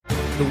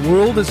The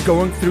world is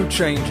going through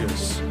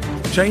changes.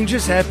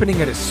 Changes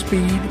happening at a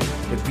speed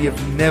that we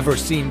have never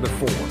seen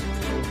before.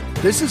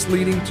 This is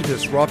leading to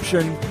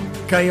disruption,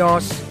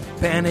 chaos,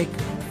 panic,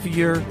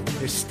 fear,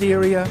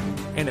 hysteria,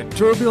 and a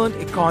turbulent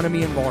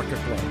economy and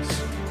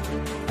marketplace.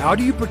 How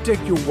do you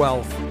protect your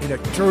wealth in a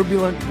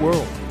turbulent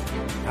world?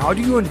 How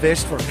do you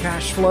invest for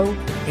cash flow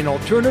in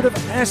alternative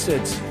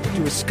assets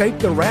to escape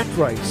the rat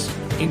race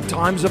in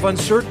times of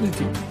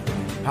uncertainty?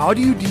 How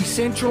do you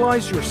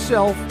decentralize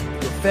yourself,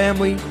 your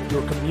family,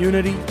 your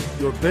community,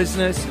 your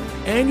business,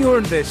 and your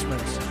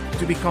investments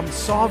to become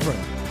sovereign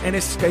and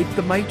escape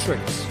the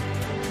matrix?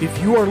 If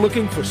you are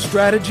looking for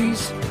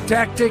strategies,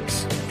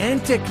 tactics,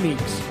 and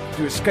techniques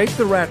to escape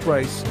the rat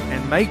race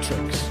and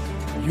matrix,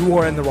 you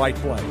are in the right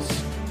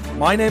place.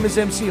 My name is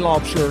MC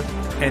Laubscher,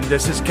 and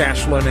this is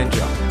Cashflow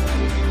Ninja.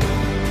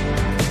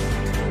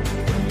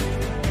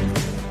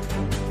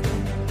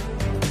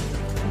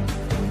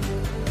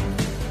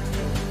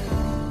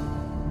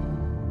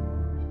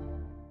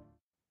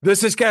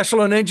 This is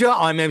Cashflow Ninja.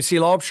 I'm MC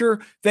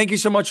Laubscher. Thank you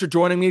so much for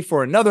joining me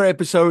for another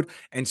episode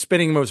and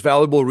spending the most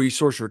valuable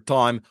resource, your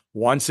time,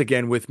 once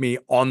again with me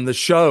on the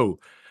show.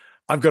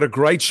 I've got a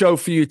great show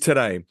for you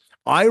today.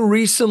 I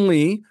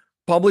recently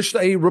published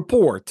a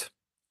report,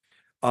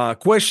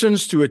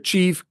 questions to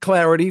achieve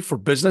clarity for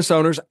business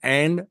owners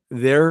and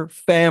their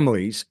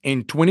families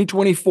in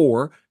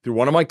 2024 through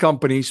one of my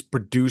companies,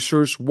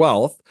 Producers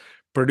Wealth.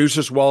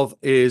 Producers Wealth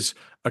is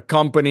a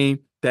company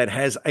that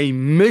has a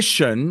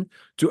mission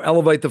to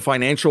elevate the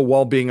financial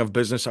well-being of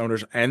business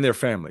owners and their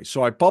families.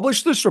 So I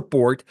published this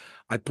report,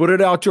 I put it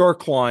out to our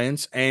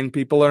clients and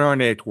people in our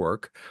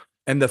network,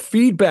 and the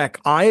feedback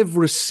I have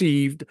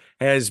received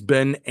has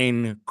been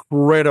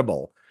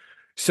incredible.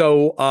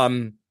 So,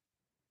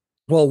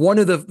 one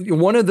of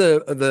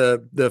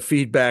the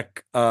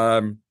feedback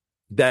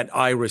that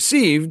I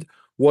received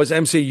was,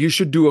 MC, you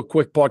should do a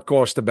quick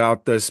podcast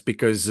about this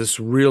because this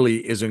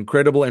really is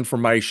incredible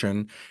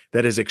information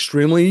that is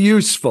extremely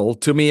useful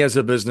to me as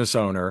a business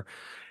owner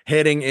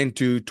heading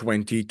into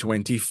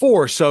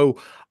 2024. So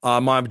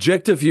my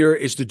objective here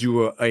is to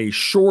do a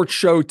short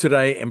show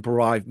today and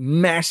provide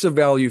massive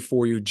value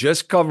for you,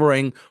 just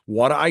covering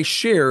what I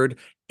shared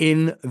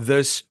in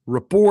this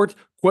report,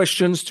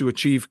 questions to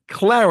achieve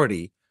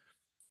clarity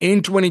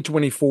in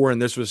 2024. And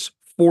this was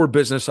for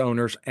business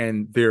owners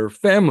and their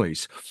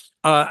families.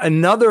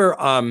 Another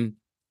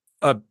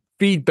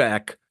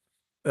feedback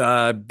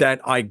that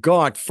I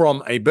got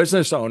from a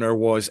business owner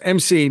was,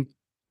 MC,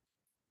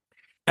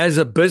 as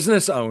a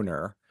business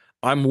owner,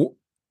 I'm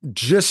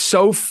just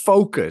so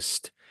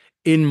focused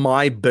in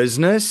my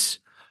business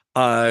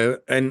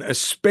and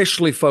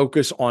especially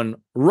focus on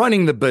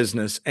running the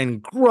business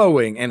and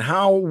growing and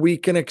how we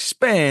can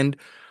expand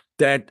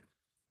that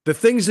the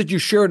things that you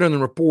shared in the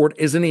report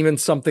isn't even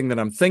something that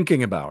I'm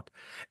thinking about.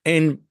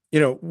 And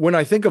when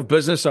I think of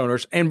business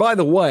owners, and by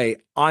the way,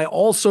 I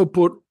also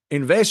put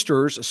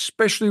investors,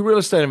 especially real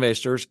estate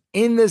investors,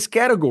 in this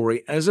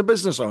category as a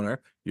business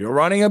owner. You're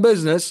running a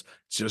business,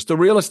 it's just a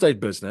real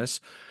estate business.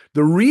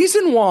 The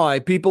reason why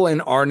people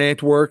in our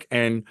network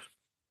and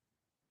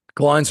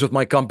clients with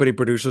my company,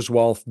 Producers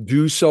Wealth,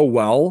 do so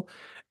well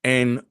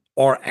and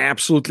are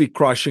absolutely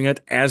crushing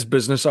it as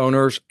business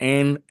owners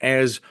and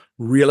as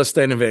real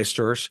estate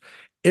investors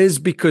is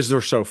because they're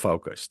so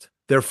focused.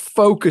 They're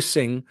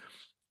focusing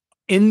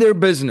in their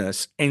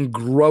business and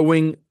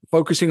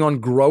focusing on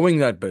growing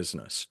that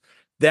business.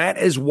 That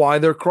is why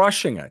they're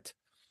crushing it.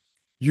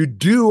 You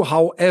do,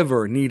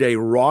 however, need a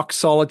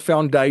rock-solid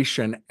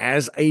foundation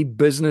as a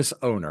business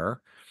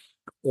owner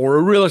or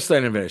a real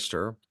estate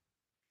investor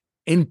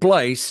in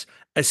place,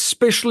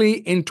 especially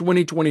in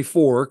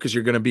 2024, because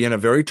you're going to be in a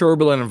very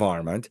turbulent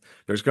environment.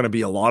 There's going to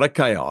be a lot of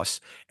chaos,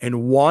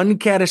 and one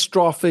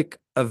catastrophic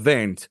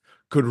event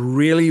could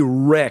really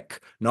wreck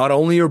not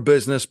only your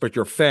business, but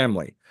your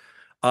family.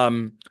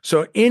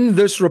 So in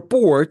this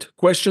report,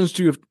 questions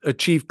to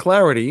achieve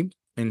clarity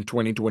in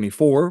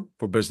 2024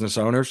 for business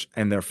owners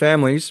and their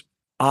families,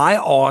 I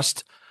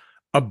asked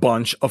a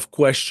bunch of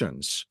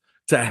questions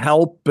to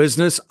help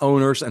business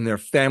owners and their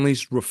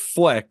families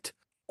reflect,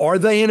 are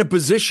they in a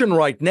position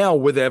right now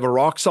where they have a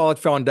rock-solid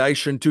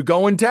foundation to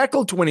go and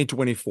tackle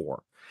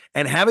 2024?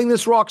 And having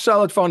this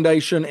rock-solid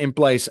foundation in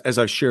place, as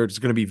I shared, is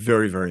going to be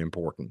very, very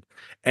important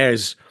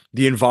as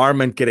the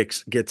environment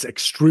gets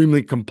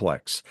extremely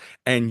complex,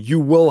 and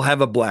you will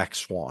have a black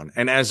swan.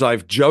 And as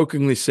I've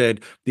jokingly said,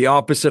 the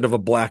opposite of a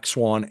black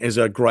swan is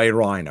a gray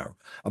rhino.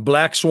 A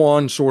black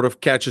swan sort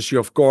of catches you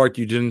off guard.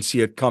 You didn't see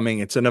it coming.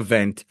 It's an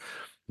event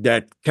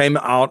that came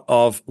out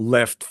of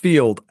left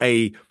field.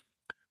 A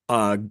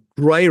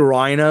gray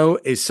rhino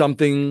is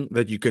something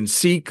that you can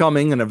see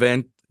coming, an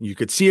event. You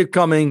could see it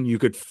coming, you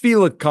could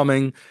feel it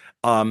coming,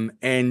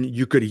 and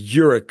you could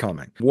hear it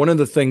coming. One of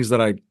the things that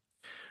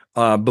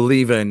I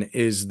believe in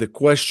is the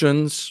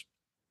questions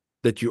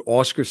that you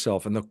ask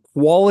yourself and the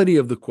quality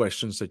of the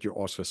questions that you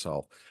ask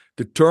yourself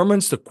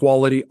determines the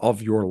quality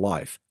of your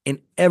life in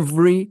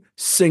every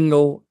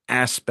single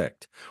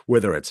aspect,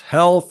 whether it's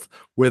health,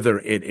 whether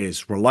it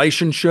is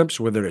relationships,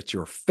 whether it's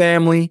your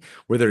family,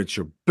 whether it's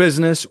your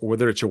business, or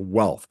whether it's your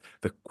wealth.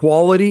 The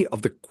quality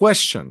of the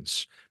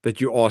questions that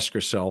you ask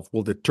yourself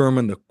will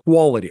determine the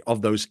quality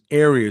of those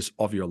areas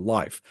of your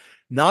life.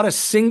 Not a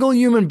single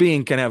human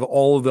being can have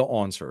all of the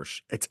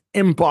answers. It's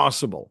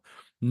impossible.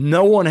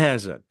 No one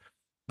has it.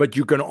 But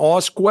you can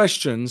ask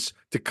questions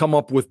to come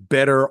up with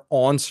better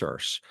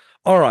answers.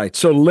 All right,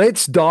 so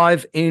let's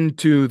dive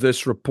into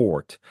this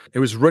report. It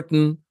was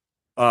written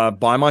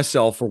by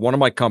myself for one of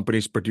my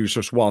companies,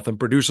 Producers Wealth. And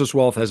Producers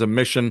Wealth has a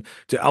mission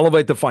to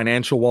elevate the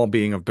financial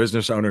well-being of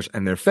business owners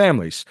and their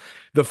families.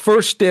 The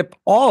first step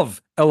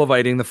of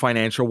elevating the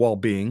financial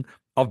well-being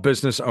of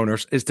business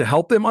owners is to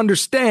help them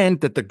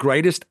understand that the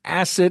greatest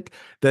asset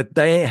that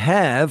they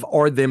have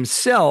are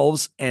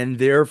themselves and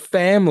their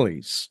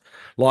families.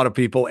 A lot of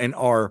people in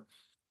our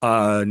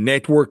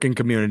networking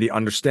community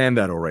understand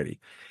that already.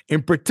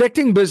 In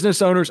protecting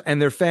business owners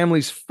and their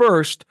families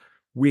first,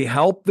 we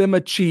help them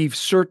achieve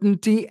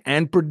certainty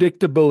and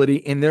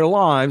predictability in their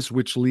lives,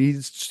 which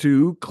leads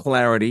to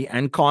clarity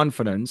and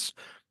confidence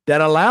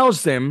that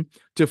allows them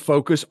to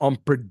focus on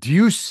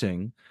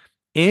producing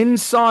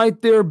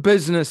inside their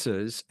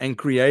businesses and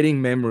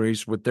creating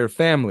memories with their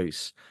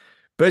families.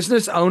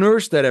 Business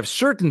owners that have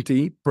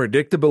certainty,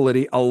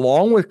 predictability,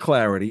 along with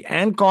clarity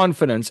and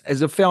confidence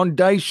as a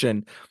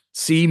foundation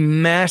see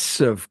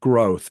massive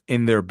growth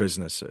in their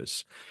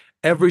businesses.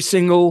 Every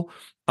single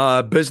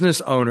business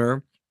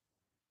owner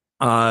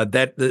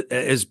that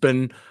has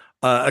been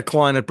a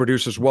client at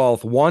Producers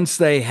Wealth, once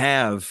they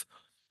have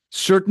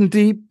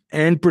certainty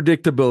and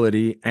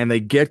predictability and they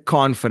get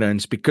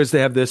confidence because they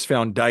have this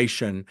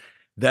foundation,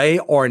 they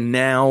are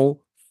now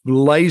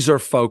laser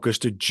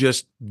focused to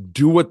just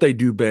do what they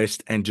do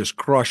best and just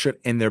crush it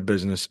in their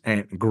business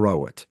and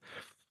grow it.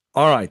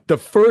 All right. The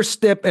first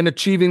step in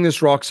achieving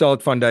this rock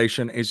solid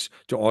foundation is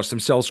to ask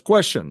themselves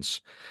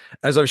questions.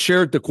 As I've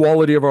shared, the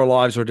quality of our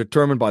lives are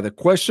determined by the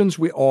questions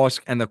we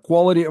ask, and the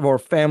quality of our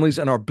families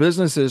and our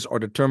businesses are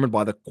determined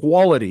by the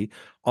quality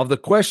of the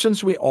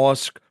questions we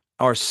ask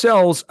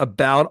ourselves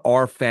about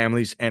our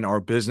families and our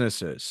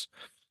businesses.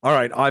 All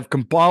right. I've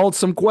compiled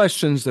some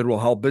questions that will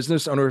help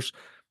business owners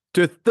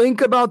to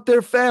think about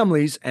their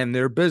families and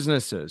their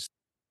businesses.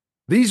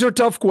 These are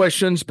tough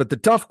questions, but the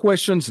tough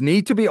questions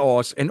need to be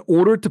asked in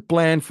order to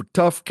plan for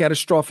tough,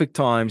 catastrophic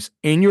times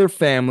in your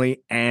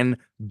family and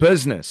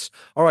business.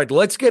 All right,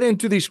 let's get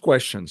into these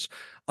questions.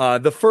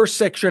 The first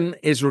section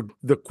is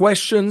the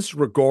questions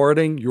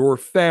regarding your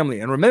family.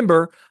 And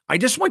remember, I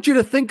just want you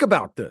to think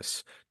about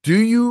this. Do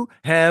you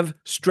have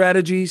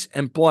strategies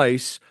in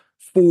place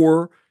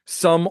for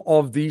some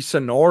of these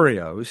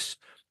scenarios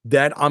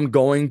that I'm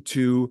going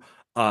to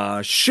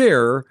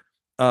share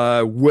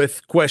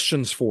with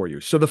questions for you?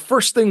 So the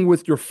first thing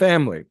with your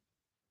family,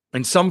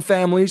 in some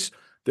families,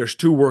 there's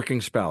two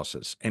working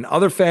spouses. In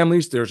other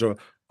families, there's a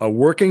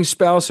working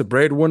spouse, a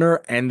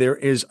breadwinner, and there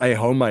is a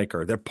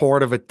homemaker. They're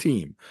part of a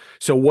team.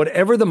 So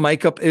whatever the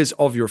makeup is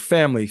of your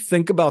family,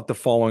 think about the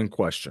following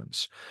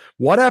questions.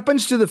 What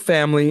happens to the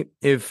family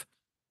if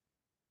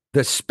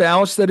the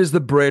spouse that is the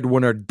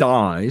breadwinner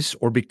dies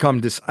or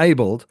become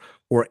disabled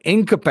or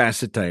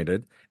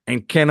incapacitated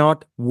and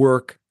cannot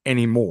work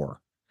anymore?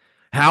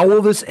 How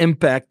will this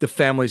impact the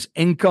family's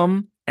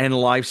income and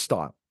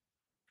lifestyle?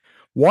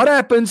 What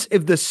happens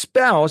if the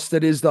spouse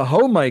that is the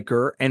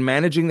homemaker and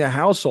managing the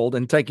household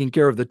and taking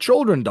care of the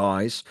children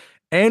dies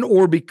and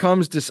or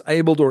becomes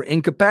disabled or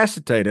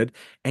incapacitated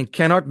and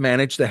cannot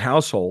manage the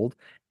household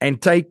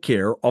and take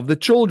care of the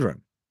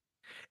children?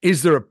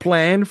 Is there a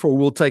plan for who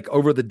will take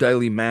over the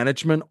daily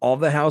management of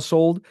the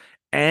household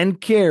and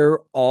care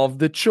of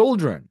the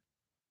children?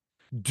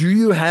 Do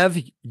you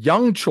have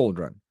young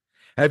children?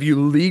 Have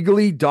you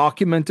legally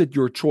documented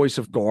your choice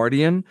of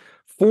guardian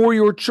for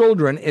your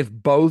children if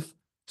both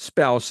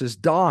spouses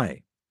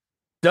die?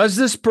 Does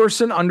this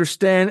person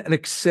understand and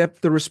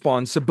accept the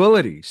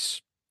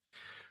responsibilities?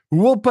 Who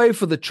will pay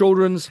for the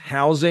children's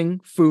housing,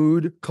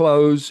 food,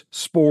 clothes,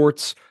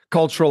 sports,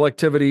 cultural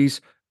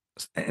activities,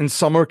 and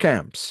summer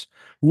camps?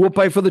 Who will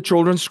pay for the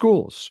children's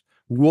schools?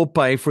 Who will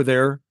pay for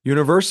their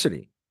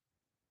university?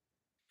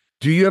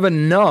 Do you have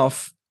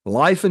enough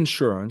life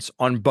insurance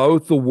on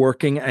both the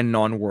working and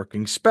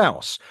non-working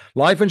spouse?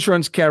 Life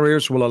insurance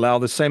carriers will allow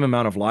the same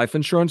amount of life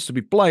insurance to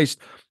be placed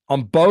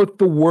on both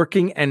the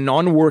working and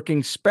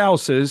non-working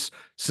spouses,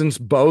 since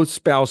both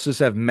spouses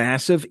have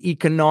massive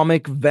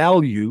economic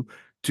value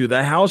to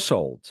the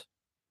household.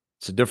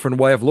 It's a different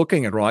way of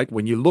looking at it, right?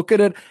 When you look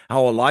at it,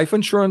 how a life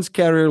insurance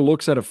carrier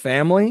looks at a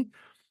family,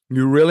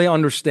 you really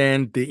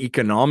understand the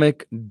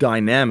economic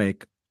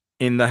dynamic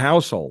in the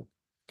household.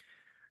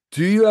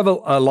 Do you have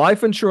a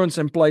life insurance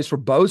in place for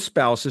both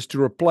spouses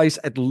to replace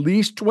at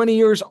least 20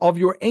 years of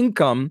your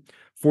income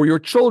for your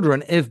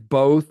children if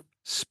both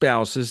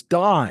spouses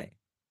die?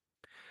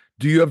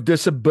 Do you have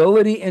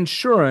disability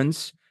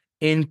insurance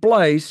in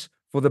place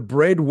for the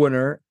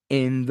breadwinner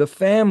in the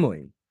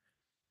family?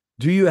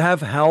 Do you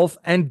have health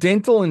and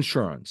dental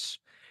insurance?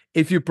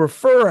 If you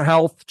prefer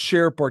health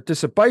share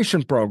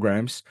participation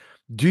programs,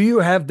 do you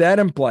have that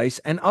in place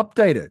and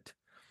updated?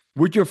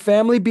 Would your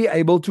family be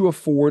able to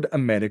afford a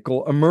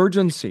medical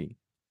emergency?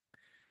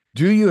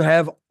 Do you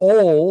have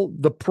all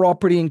the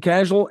property and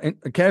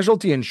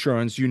casualty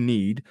insurance you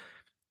need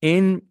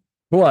in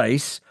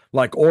place,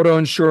 like auto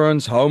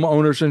insurance,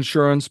 homeowners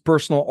insurance,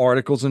 personal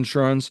articles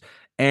insurance,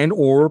 and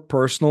or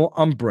personal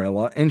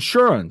umbrella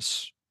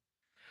insurance?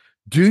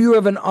 Do you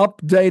have an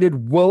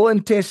updated will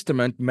and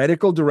testament,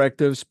 medical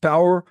directives,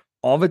 power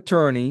of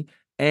attorney,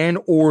 and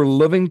or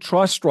living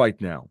trust right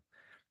now?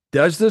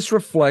 Does this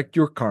reflect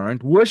your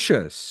current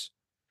wishes?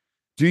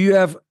 Do you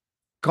have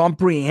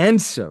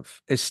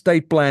comprehensive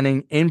estate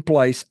planning in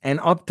place and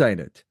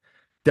updated?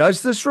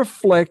 Does this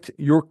reflect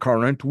your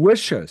current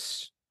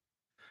wishes?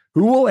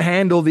 Who will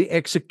handle the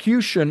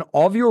execution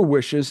of your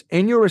wishes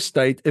in your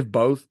estate if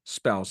both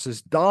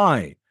spouses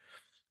die?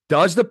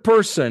 Does the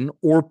person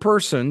or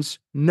persons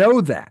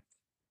know that?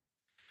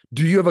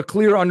 Do you have a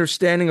clear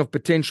understanding of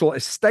potential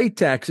estate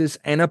taxes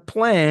and a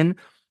plan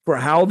for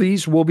how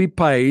these will be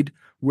paid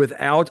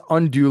without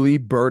unduly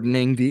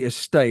burdening the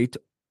estate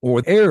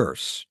or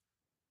heirs?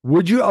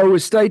 Would you owe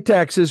estate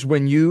taxes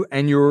when you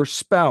and your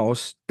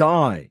spouse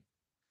die?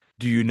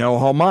 Do you know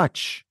how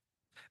much?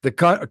 The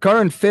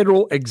current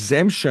federal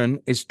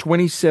exemption is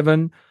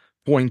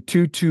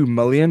 $27.22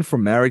 million for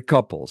married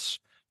couples.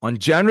 On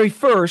January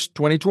 1st,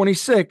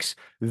 2026,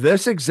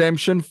 this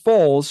exemption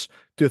falls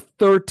to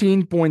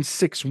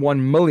 $13.61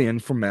 million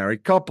for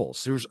married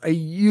couples. There's a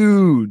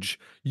huge,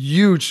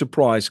 huge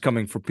surprise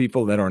coming for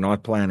people that are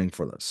not planning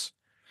for this.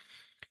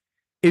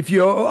 If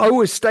you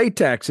owe estate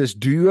taxes,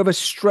 do you have a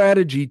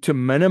strategy to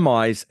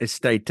minimize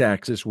estate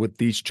taxes with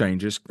these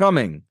changes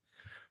coming?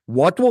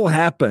 What will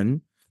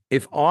happen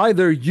if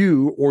either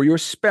you or your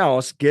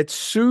spouse gets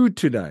sued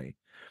today?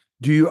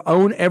 Do you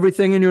own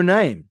everything in your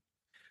name?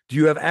 Do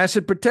you have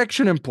asset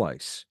protection in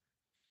place?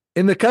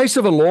 In the case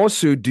of a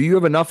lawsuit, do you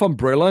have enough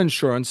umbrella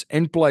insurance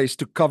in place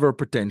to cover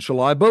potential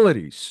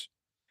liabilities?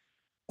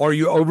 Are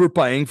you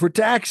overpaying for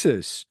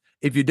taxes?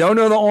 If you don't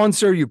know the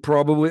answer, you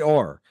probably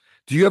are.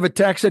 Do you have a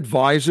tax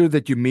advisor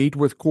that you meet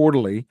with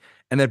quarterly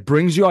and that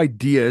brings you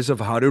ideas of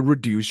how to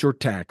reduce your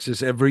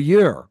taxes every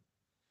year?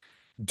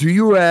 Do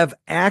you have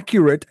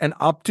accurate and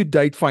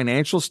up-to-date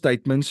financial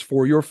statements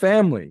for your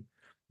family?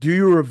 Do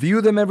you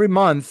review them every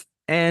month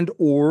and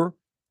or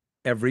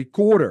every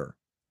quarter?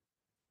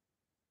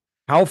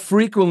 How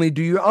frequently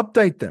do you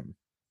update them?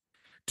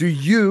 Do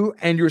you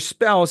and your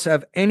spouse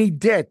have any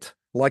debt,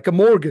 like a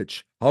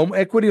mortgage, home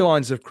equity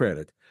lines of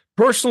credit,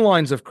 personal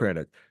lines of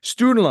credit,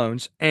 student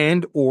loans,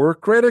 and or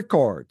credit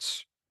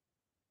cards?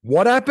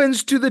 What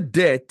happens to the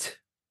debt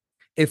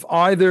if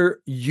either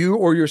you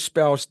or your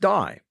spouse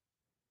die?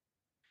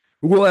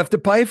 Who will have to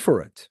pay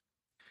for it?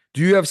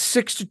 Do you have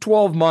 6 to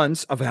 12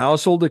 months of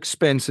household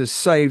expenses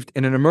saved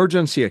in an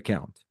emergency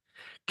account?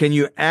 Can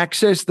you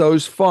access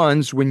those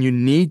funds when you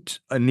need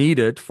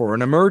it for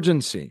an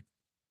emergency?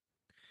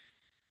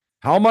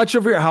 How much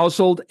of your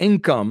household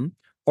income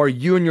are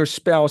you and your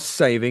spouse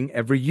saving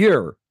every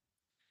year?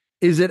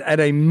 Is it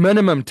at a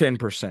minimum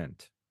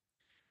 10%?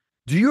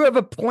 Do you have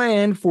a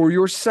plan for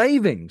your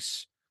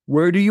savings?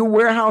 Where do you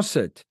warehouse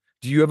it?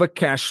 Do you have a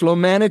cash flow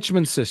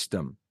management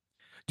system?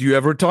 Do you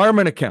have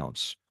retirement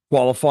accounts,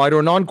 qualified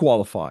or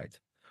non-qualified?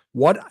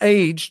 What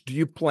age do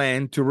you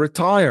plan to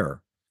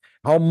retire?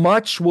 How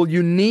much will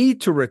you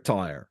need to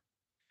retire?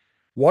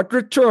 What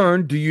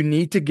return do you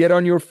need to get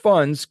on your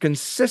funds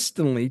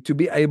consistently to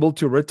be able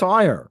to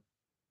retire?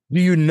 Do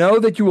you know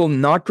that you will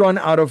not run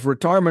out of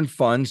retirement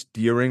funds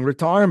during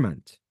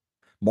retirement?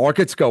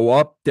 Markets go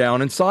up,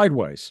 down, and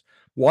sideways.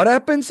 What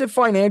happens if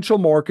financial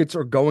markets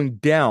are going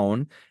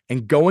down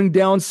and going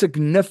down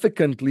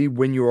significantly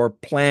when you are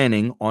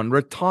planning on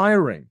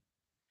retiring?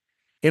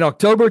 In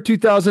October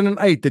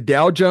 2008, the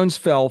Dow Jones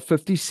fell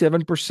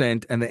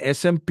 57% and the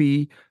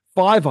S&P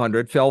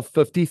 500 fell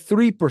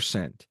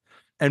 53%,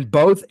 and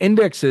both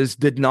indexes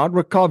did not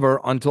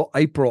recover until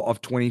April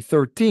of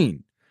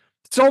 2013.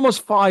 It's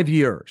almost 5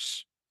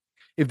 years.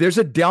 If there's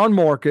a down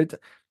market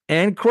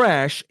and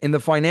crash in the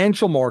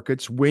financial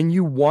markets when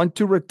you want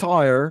to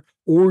retire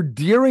or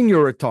during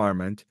your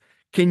retirement,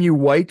 can you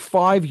wait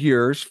 5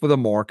 years for the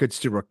markets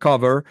to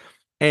recover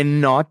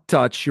and not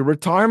touch your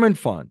retirement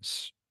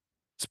funds?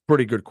 It's a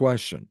pretty good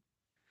question.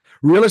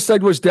 Real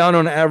estate was down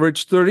on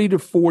average 30 to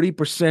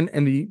 40%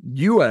 in the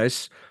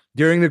U.S.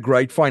 during the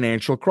Great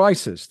Financial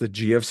Crisis, the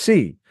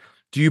GFC.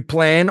 Do you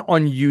plan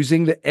on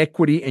using the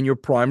equity in your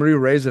primary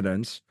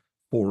residence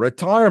for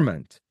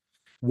retirement?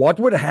 What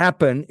would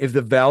happen if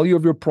the value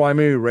of your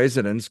primary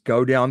residence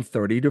go down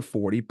 30 to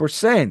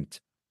 40%?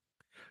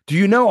 Do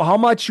you know how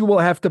much you will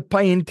have to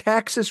pay in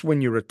taxes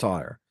when you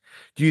retire?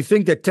 Do you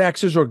think that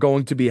taxes are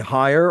going to be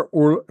higher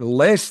or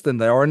less than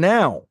they are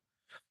now?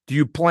 Do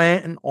you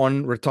plan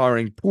on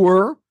retiring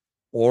poor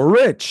or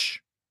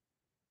rich?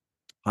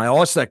 I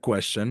ask that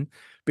question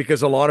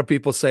because a lot of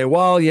people say,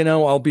 well,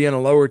 I'll be in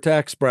a lower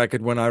tax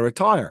bracket when I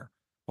retire.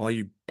 Well, are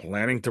you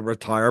planning to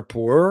retire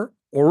poor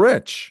or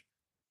rich?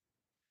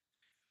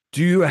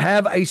 Do you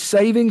have a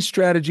saving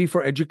strategy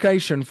for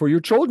education for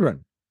your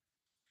children?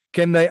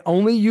 Can they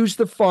only use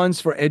the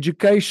funds for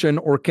education,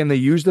 or can they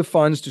use the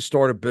funds to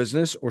start a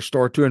business or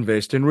start to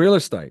invest in real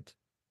estate?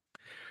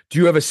 Do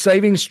you have a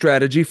saving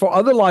strategy for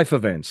other life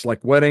events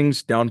like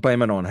weddings, down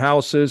payment on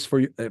houses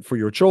for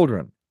your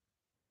children?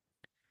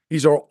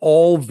 These are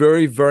all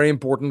very, very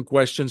important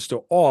questions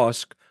to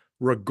ask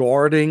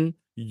regarding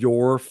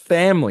your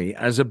family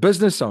as a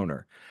business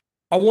owner.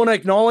 I want to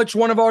acknowledge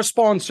one of our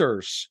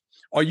sponsors.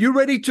 Are you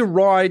ready to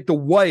ride the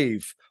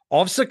wave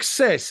of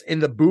success in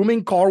the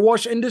booming car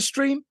wash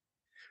industry?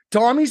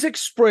 Tommy's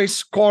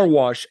Express Car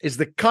Wash is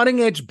the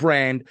cutting-edge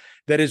brand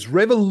that is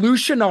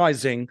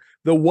revolutionizing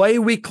the way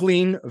we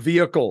clean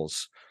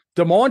vehicles.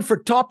 Demand for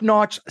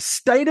top-notch,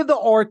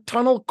 state-of-the-art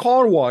tunnel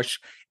car wash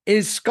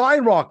is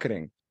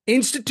skyrocketing.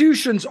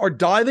 Institutions are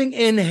diving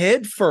in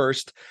head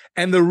first,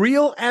 and the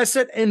real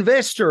asset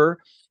investor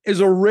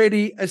is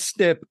already a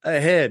step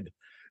ahead.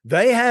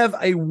 They have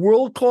a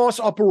world-class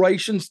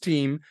operations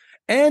team,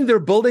 and they're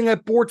building a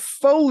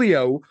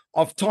portfolio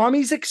of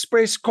Tommy's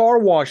Express car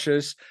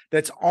washes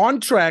that's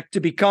on track to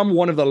become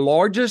one of the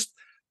largest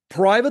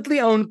privately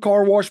owned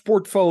car wash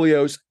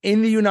portfolios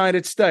in the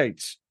United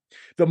States.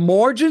 The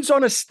margins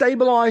on a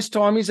stabilized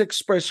Tommy's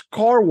Express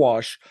car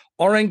wash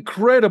are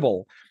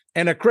incredible,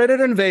 and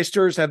accredited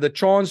investors have the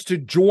chance to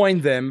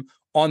join them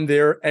on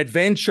their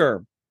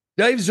adventure.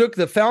 Dave Zook,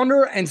 the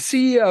founder and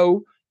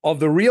CEO of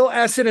the Real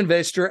Asset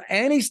Investor,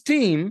 and his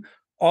team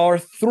are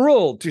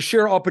thrilled to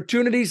share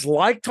opportunities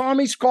like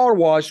Tommy's Car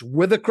Wash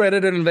with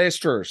accredited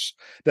investors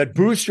that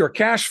boost your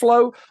cash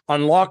flow,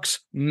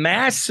 unlocks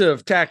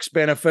massive tax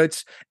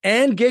benefits,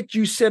 and get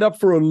you set up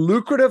for a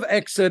lucrative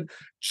exit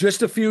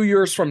just a few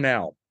years from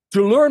now.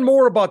 To learn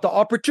more about the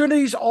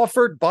opportunities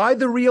offered by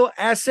the Real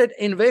Asset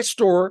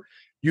Investor,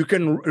 you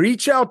can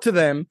reach out to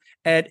them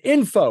at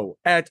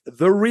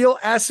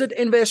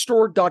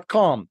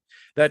info@therealassetinvestor.com.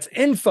 That's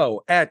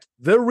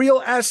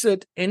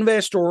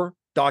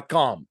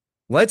info@therealassetinvestor.com.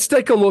 Let's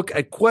take a look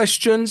at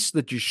questions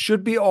that you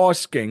should be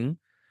asking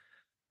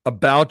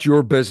about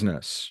your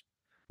business.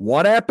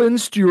 What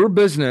happens to your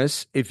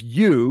business if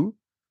you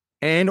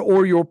and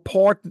or your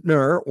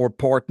partner or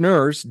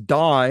partners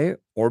die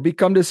or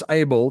become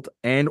disabled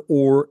and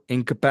or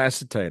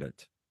incapacitated?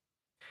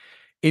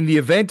 In the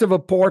event of a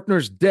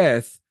partner's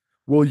death,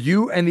 will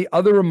you and the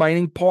other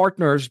remaining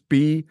partners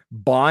be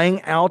buying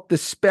out the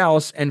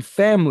spouse and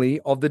family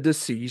of the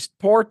deceased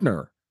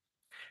partner?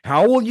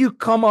 How will you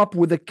come up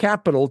with the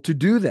capital to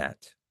do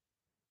that?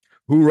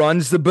 Who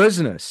runs the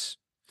business?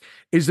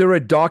 Is there a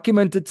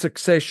documented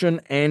succession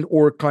and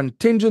or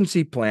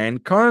contingency plan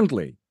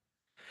currently?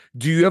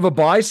 Do you have a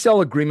buy-sell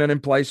agreement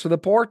in place for the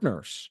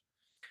partners?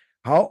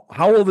 How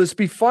will this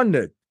be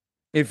funded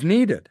if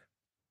needed?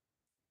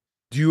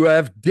 Do you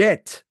have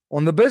debt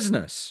on the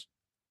business?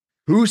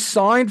 Who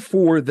signed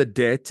for the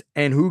debt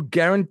and who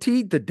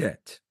guaranteed the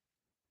debt?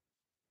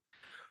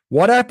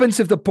 What happens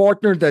if the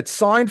partner that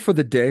signed for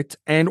the debt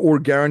and or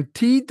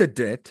guaranteed the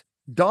debt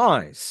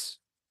dies?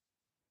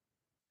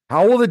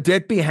 How will the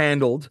debt be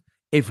handled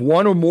if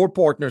one or more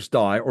partners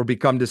die or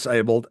become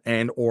disabled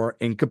and or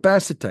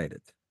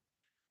incapacitated?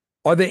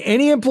 Are there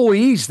any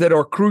employees that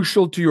are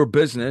crucial to your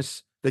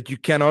business that you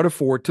cannot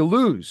afford to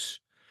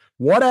lose?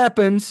 What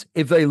happens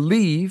if they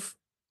leave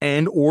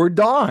and or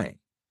die?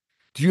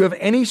 Do you have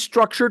any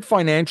structured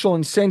financial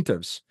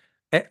incentives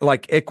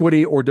like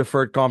equity or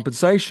deferred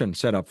compensation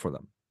set up for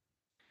them?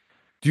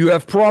 Do you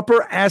have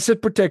proper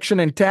asset protection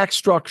and tax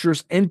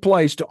structures in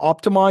place to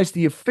optimize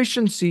the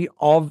efficiency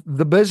of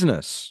the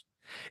business?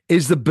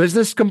 Is the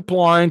business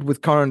compliant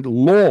with current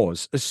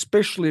laws,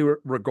 especially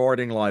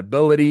regarding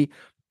liability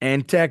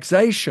and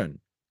taxation?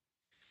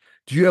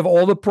 Do you have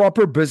all the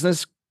proper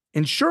business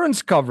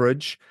insurance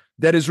coverage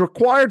that is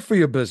required for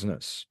your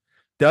business?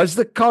 Does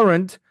the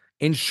current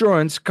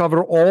insurance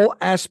cover all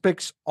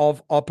aspects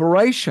of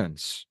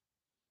operations?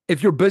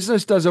 If your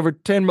business does over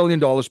 $10 million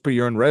per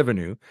year in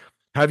revenue,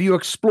 have you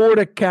explored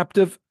a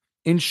captive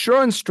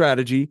insurance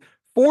strategy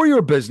for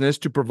your business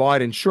to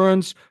provide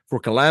insurance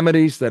for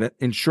calamities that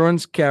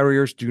insurance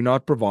carriers do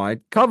not provide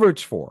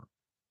coverage for?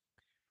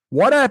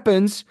 What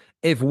happens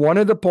if one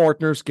of the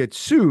partners gets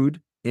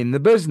sued in the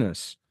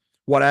business?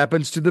 What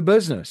happens to the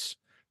business?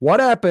 What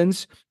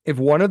happens if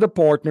one of the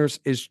partners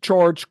is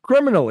charged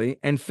criminally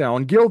and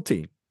found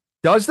guilty?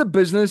 Does the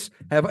business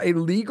have a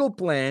legal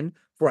plan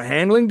for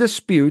handling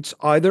disputes,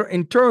 either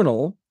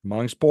internal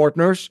amongst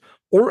partners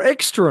or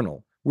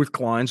external with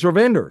clients or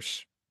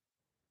vendors?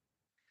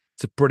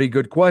 It's a pretty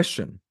good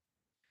question.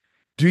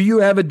 Do you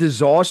have a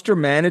disaster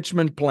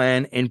management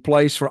plan in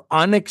place for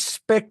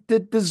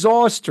unexpected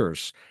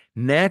disasters,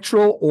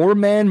 natural or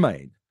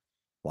man-made,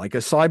 like a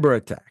cyber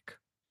attack?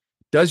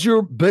 Does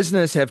your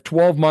business have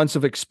 12 months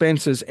of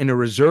expenses in a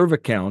reserve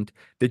account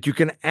that you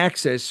can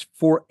access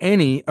for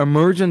any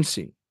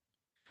emergency?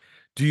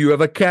 Do you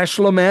have a cash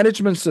flow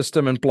management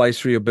system in place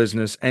for your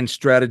business and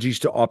strategies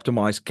to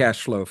optimize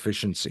cash flow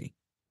efficiency?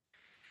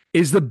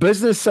 Is the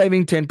business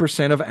saving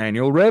 10% of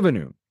annual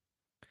revenue?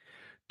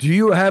 Do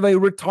you have a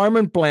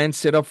retirement plan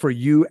set up for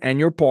you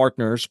and your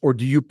partners, or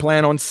do you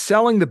plan on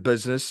selling the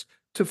business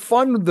to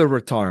fund the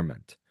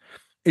retirement?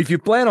 If you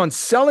plan on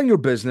selling your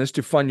business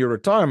to fund your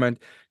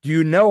retirement, do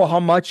you know how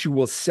much you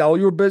will sell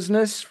your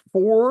business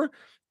for,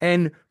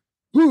 and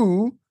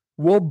who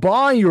will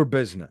buy your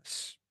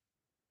business?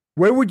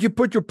 Where would you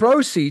put your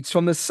proceeds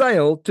from the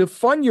sale to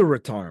fund your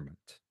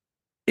retirement?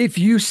 If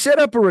you set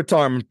up a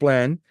retirement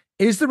plan,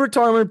 is the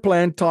retirement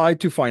plan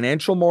tied to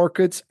financial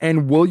markets,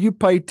 and will you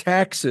pay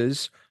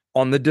taxes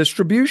on the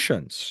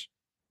distributions?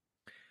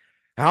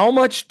 How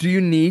much do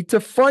you need to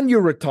fund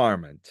your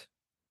retirement?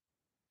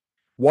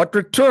 What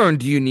return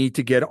do you need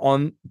to get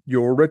on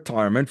your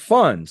retirement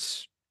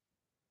funds?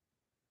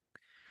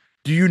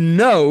 Do you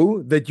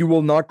know that you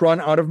will not run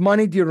out of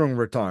money during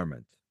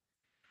retirement?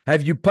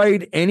 Have you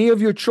paid any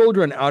of your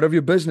children out of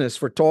your business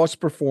for tasks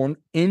performed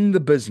in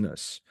the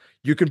business?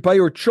 You can pay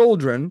your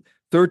children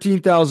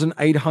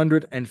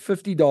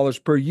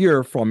 $13,850 per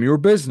year from your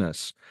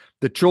business.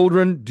 The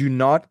children do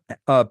not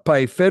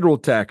pay federal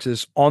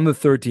taxes on the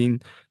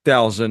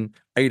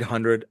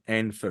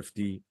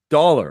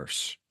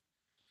 $13,850.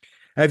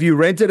 Have you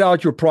rented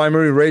out your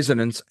primary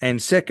residence and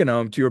second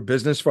home to your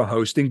business for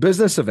hosting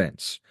business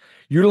events?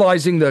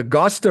 Utilizing the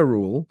Augusta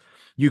rule,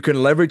 you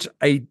can leverage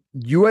a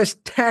U.S.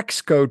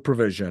 tax code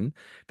provision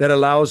that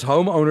allows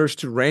homeowners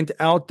to rent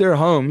out their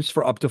homes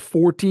for up to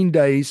 14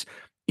 days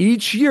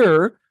each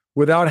year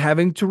without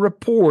having to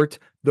report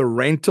the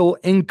rental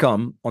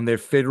income on their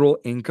federal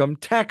income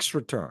tax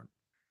return.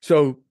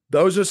 So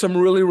those are some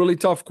really, really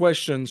tough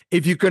questions.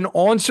 If you can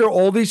answer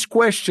all these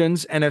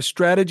questions and have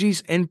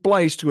strategies in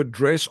place to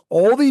address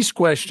all these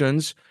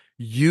questions,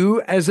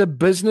 you as a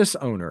business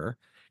owner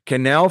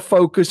can now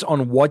focus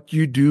on what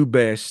you do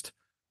best,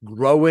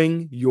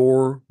 growing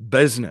your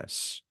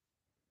business.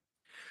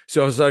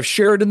 So as I've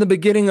shared in the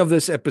beginning of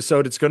this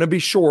episode, it's going to be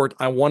short.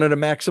 I wanted to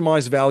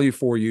maximize value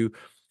for you.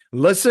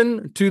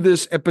 Listen to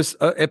this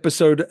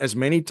episode as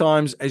many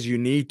times as you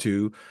need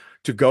to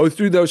go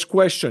through those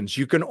questions.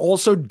 You can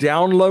also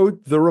download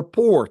the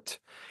report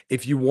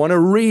if you want to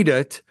read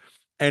it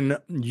and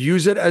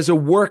use it as a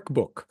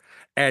workbook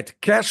at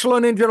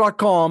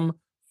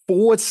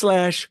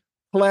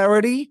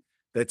cashflowninja.com/clarity.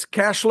 That's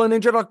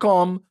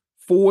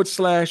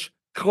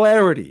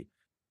cashflowninja.com/clarity.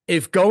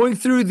 If going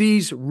through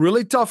these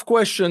really tough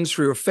questions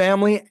for your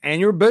family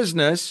and your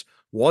business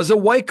was a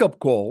wake-up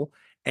call,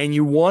 and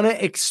you want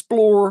to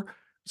explore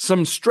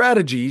some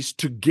strategies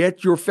to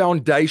get your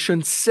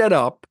foundation set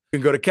up, you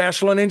can go to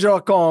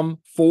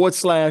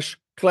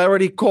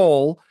cashflowninja.com/clarity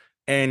call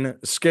and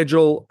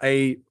schedule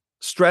a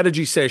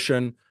strategy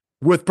session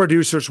with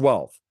Producers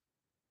Wealth.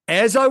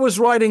 As I was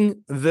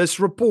writing this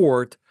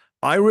report,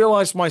 I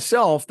realized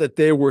myself that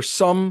there were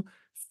some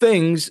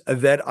things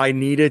that I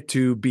needed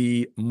to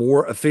be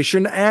more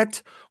efficient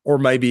at, or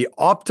maybe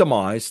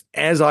optimized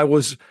as I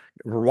was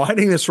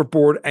writing this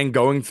report and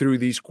going through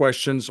these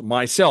questions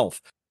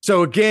myself.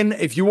 So again,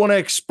 if you want to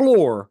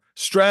explore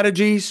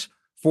strategies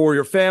for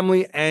your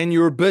family and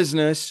your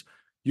business,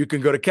 you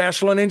can go to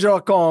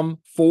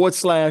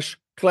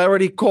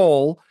cashflowninja.com/clarity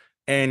call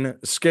and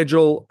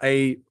schedule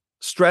a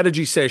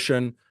strategy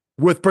session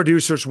with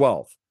Producers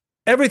Wealth.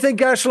 Everything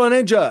Cashflow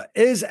Ninja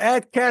is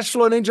at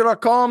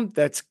cashflowninja.com.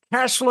 That's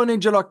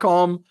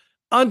cashflowninja.com.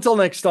 Until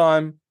next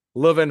time,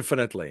 live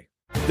infinitely.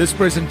 This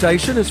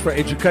presentation is for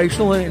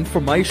educational and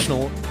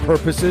informational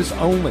purposes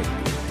only.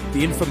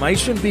 The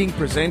information being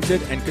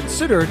presented and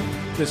considered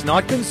does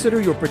not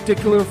consider your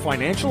particular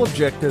financial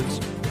objectives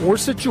or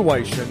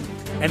situation,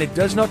 and it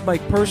does not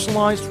make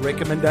personalized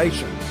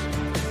recommendations.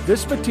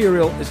 This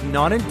material is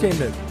not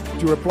intended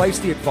to replace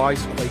the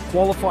advice of a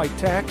qualified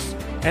tax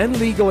and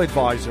legal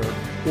advisor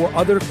or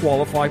other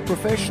qualified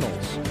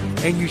professionals,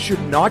 and you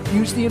should not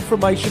use the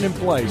information in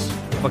place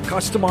of a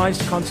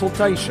customized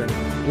consultation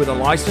with a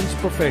licensed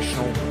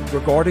professional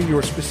regarding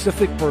your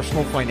specific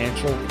personal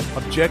financial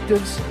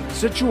objectives,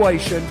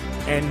 situation,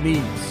 and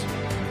needs.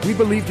 We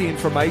believe the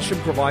information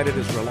provided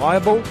is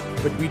reliable,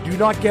 but we do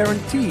not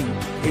guarantee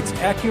its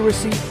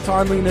accuracy,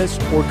 timeliness,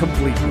 or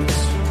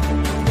completeness.